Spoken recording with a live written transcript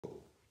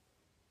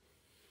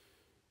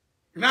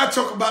And I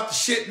talk about the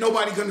shit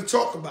nobody gonna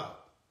talk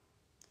about.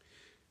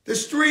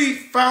 There's 3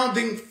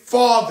 founding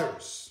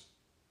fathers.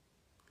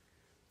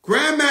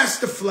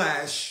 Grandmaster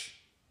Flash,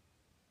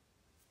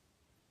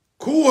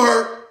 Kool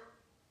Herc,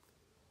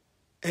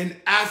 and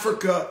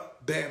Afrika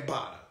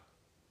Bambaataa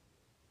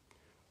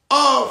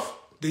of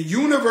the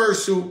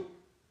Universal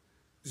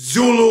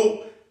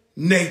Zulu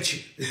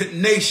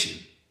Nation.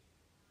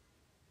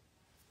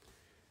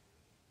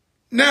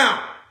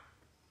 Now,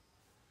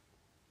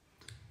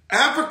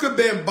 Afrika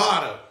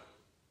Bambaataa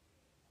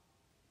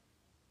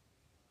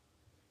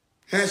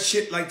has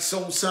shit like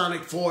Soul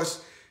Sonic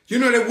Force. You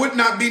know, there would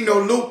not be no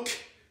Luke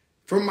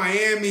from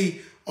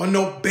Miami or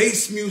no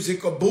bass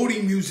music or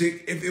booty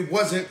music if it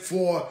wasn't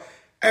for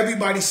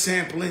everybody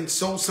sampling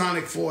Soul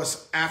Sonic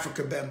Force,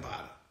 Afrika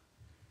Bambaataa.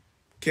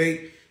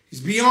 Okay?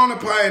 He's beyond a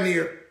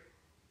pioneer.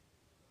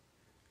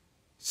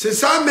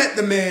 Since I met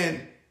the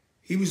man,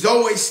 he was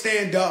always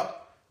stand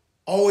up,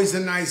 always a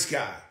nice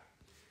guy.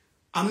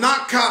 I'm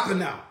not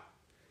copping out.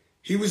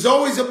 He was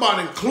always about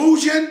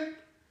inclusion.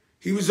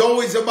 He was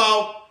always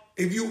about,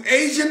 if you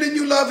Asian and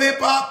you love hip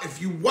hop,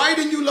 if you white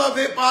and you love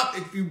hip hop,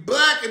 if you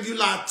black, if you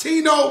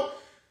Latino,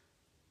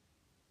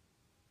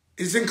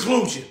 it's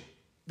inclusion.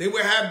 They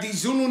would have these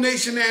Zulu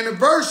Nation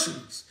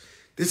anniversaries.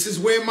 This is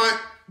where my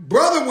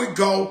brother would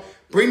go,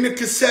 bring the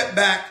cassette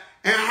back,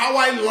 and how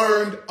I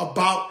learned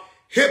about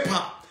hip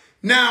hop.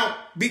 Now,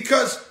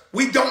 because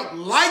we don't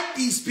like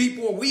these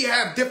people, or we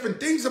have different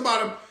things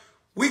about them,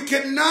 we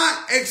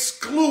cannot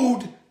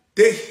exclude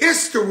the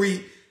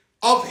history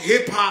of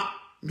hip hop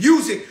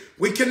music.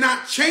 We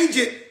cannot change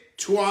it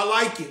to our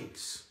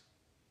likings.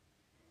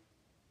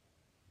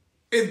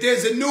 If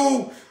there's a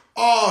new,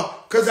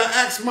 because I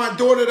asked my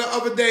daughter the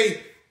other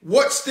day,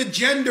 what's the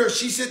gender?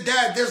 She said,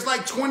 Dad, there's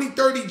like 20,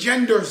 30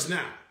 genders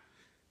now.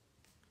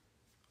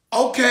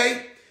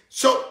 Okay,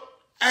 so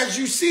as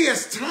you see,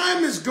 as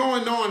time is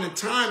going on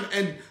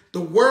and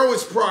the world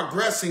is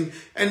progressing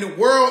and the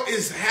world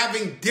is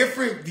having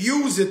different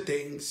views of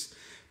things,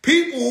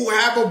 people who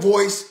have a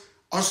voice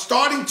are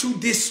starting to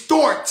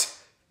distort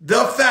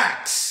the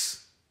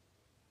facts.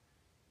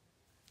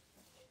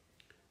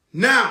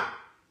 Now,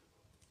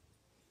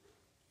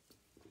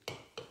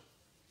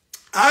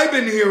 I've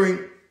been hearing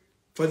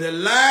for the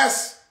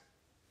last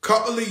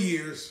couple of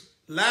years,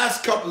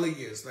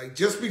 like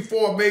just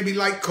before maybe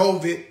like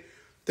COVID,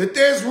 that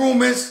there's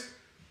rumors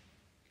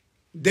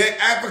that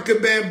Afrika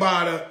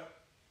Bambaataa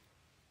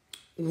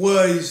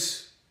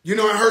was, you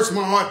know, it hurts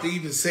my heart to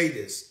even say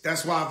this.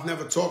 That's why I've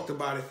never talked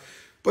about it.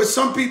 But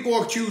some people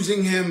are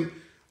accusing him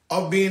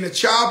of being a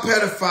child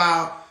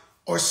pedophile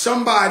or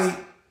somebody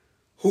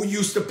who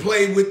used to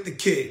play with the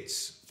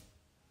kids.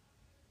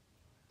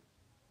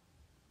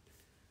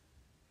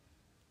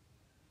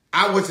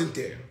 I wasn't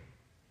there.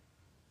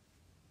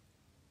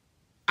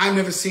 I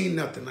never seen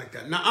nothing like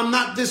that. Now, I'm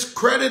not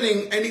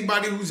discrediting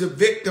anybody who's a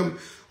victim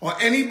or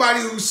anybody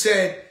who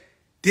said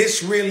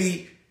this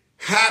really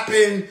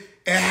happened,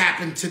 it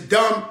happened to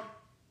them.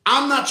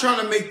 I'm not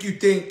trying to make you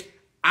think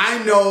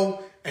I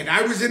know and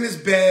I was in his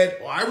bed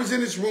or I was in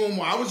his room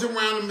or I was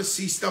around him to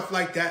see stuff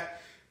like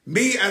that.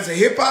 Me, as a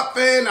hip-hop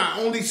fan, I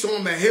only saw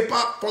him at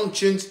hip-hop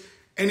functions,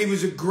 and he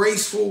was a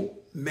graceful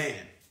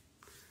man.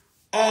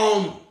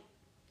 And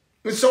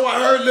so I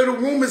heard little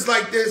rumors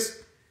like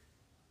this.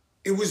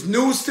 It was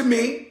news to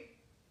me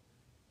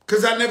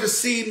because I never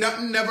seen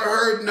nothing, never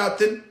heard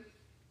nothing.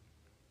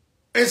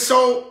 And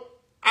so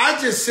I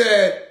just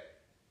said,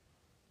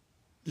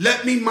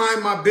 let me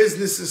mind my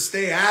business and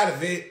stay out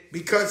of it,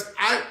 because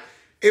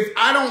if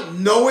I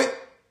don't know it,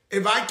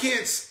 if I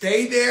can't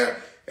stay there,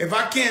 if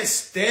I can't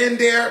stand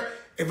there,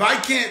 if I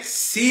can't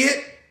see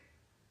it,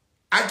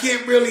 I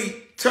can't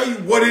really tell you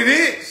what it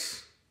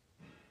is.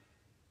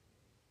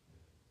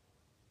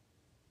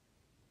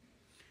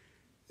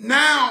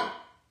 Now,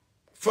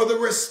 for the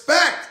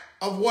respect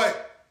of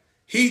what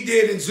he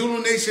did in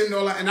Zulu Nation and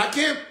all that, and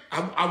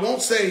I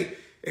won't say,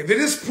 if it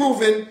is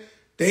proven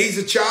that he's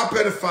a child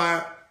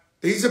pedophile,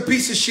 that he's a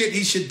piece of shit,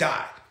 he should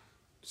die.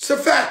 It's a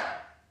fact.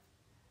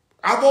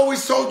 I've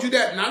always told you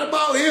that, not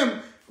about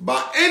him,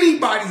 about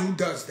anybody who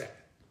does that,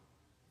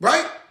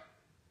 right?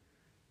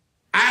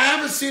 I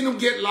haven't seen him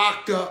get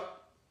locked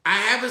up. I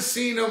haven't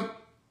seen him,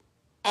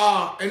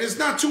 and it's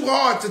not too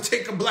hard to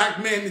take a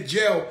black man to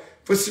jail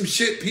for some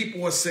shit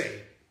people are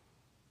saying.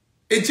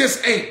 It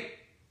just ain't,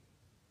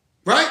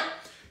 right?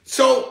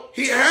 So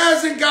he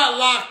hasn't got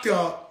locked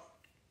up.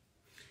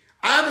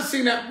 I haven't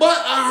seen that, but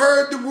I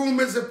heard the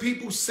rumors of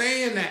people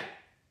saying that.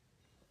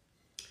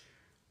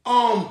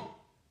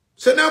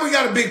 So now we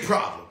got a big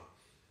problem.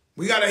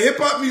 We got a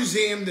hip-hop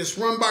museum that's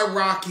run by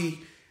Rocky,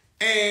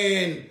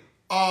 and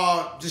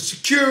the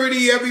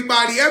security,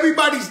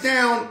 everybody's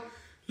down.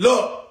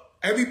 Look,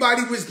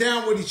 everybody was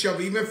down with each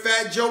other. Even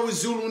Fat Joe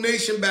was Zulu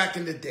Nation back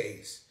in the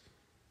days.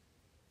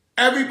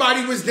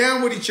 Everybody was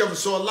down with each other.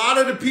 So a lot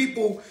of the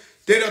people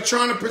that are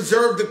trying to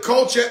preserve the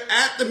culture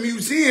at the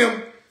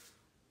museum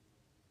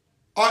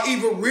are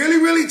either really,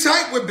 really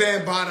tight with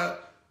Bambaataa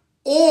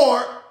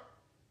or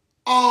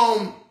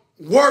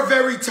were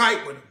very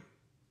tight with him.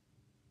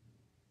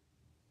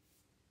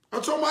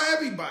 I'm talking about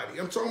everybody.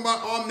 I'm talking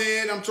about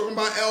Ahmed. I'm talking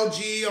about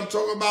LG. I'm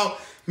talking about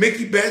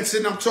Mickey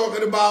Benson. I'm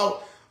talking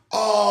about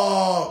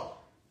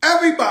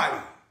everybody.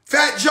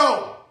 Fat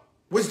Joe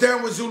was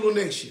down with Zulu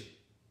Nation.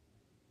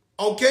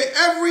 Okay?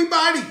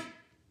 Everybody.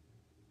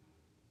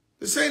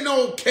 This ain't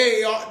no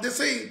chaos.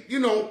 This ain't, you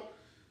know,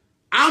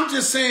 I'm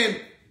just saying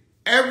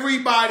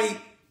everybody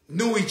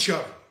knew each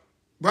other,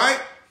 right?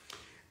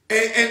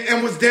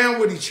 And was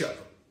down with each other,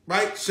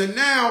 right? So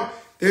now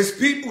there's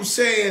people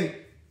saying,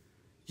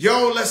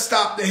 yo, let's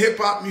stop the hip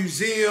hop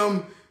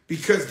museum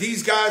because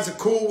these guys are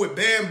cool with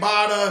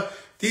Bambaataa.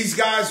 These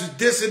guys are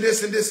this and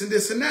this and this and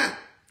this and that.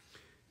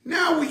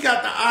 Now we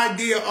got the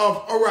idea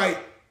of, all right,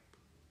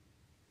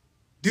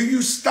 do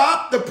you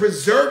stop the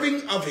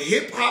preserving of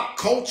hip hop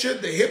culture,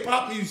 the hip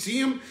hop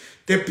museum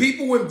that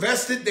people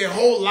invested their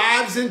whole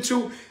lives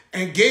into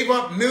and gave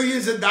up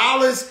millions of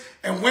dollars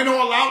and went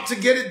all out to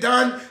get it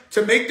done,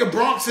 to make the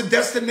Bronx a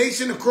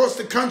destination across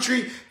the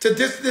country, to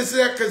this,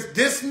 that, because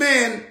this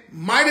man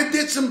might have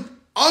did some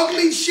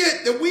ugly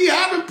shit that we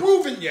haven't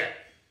proven yet.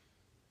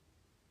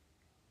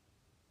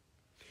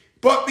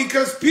 But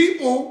because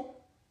people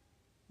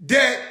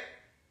that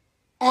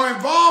are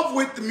involved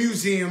with the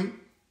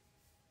museum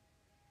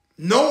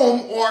know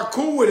him or are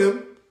cool with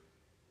him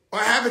or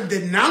haven't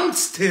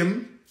denounced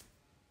him,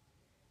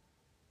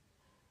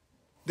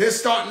 they're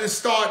starting to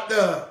start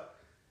the,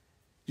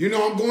 you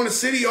know, I'm going to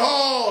City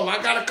Hall,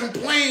 I got a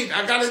complaint,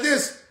 I got a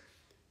this.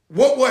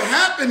 What will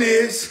happen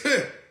is,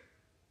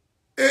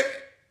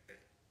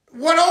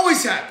 what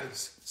always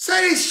happens,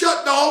 say they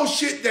shut the whole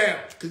shit down.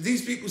 Because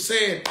these people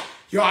saying,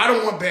 yo, I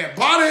don't want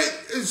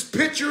Bambaataa,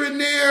 picture in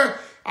there.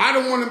 I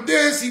don't want him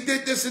this, he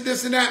did this and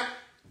this and that.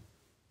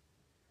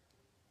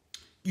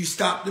 You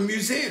stop the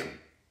museum.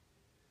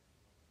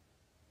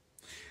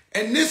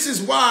 And this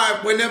is why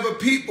whenever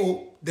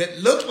people that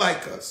look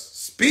like us,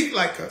 speak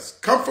like us,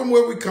 come from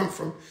where we come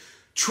from,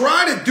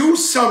 try to do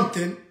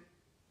something,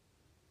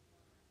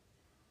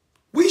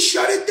 we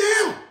shut it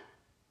down.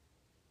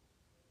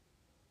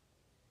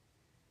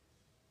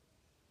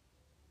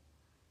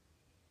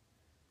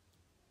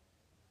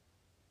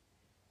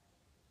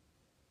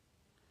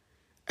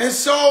 And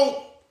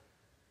so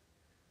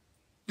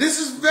this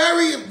is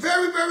very,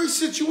 very, very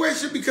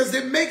situation because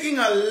they're making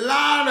a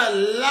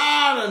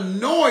lot of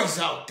noise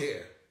out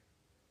there.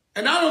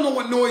 And I don't know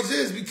what noise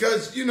is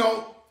because, you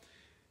know,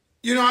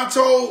 I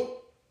told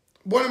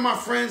one of my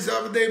friends the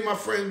other day, my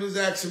friend was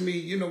asking me,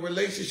 you know,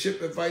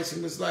 relationship advice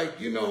and was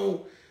like, you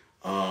know,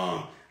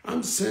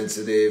 I'm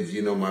sensitive,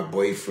 you know, my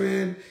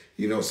boyfriend,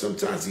 you know,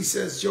 sometimes he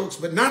says jokes,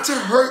 but not to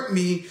hurt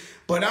me,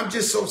 but I'm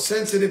just so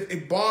sensitive,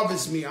 it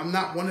bothers me. I'm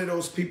not one of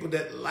those people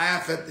that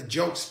laugh at the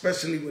jokes,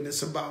 especially when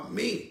it's about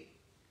me.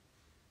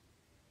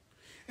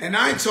 And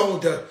I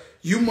told her,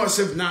 you must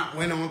have not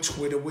went on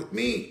Twitter with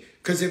me.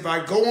 Because if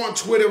I go on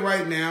Twitter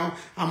right now,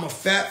 I'm a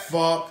fat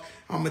fuck,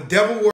 I'm a devil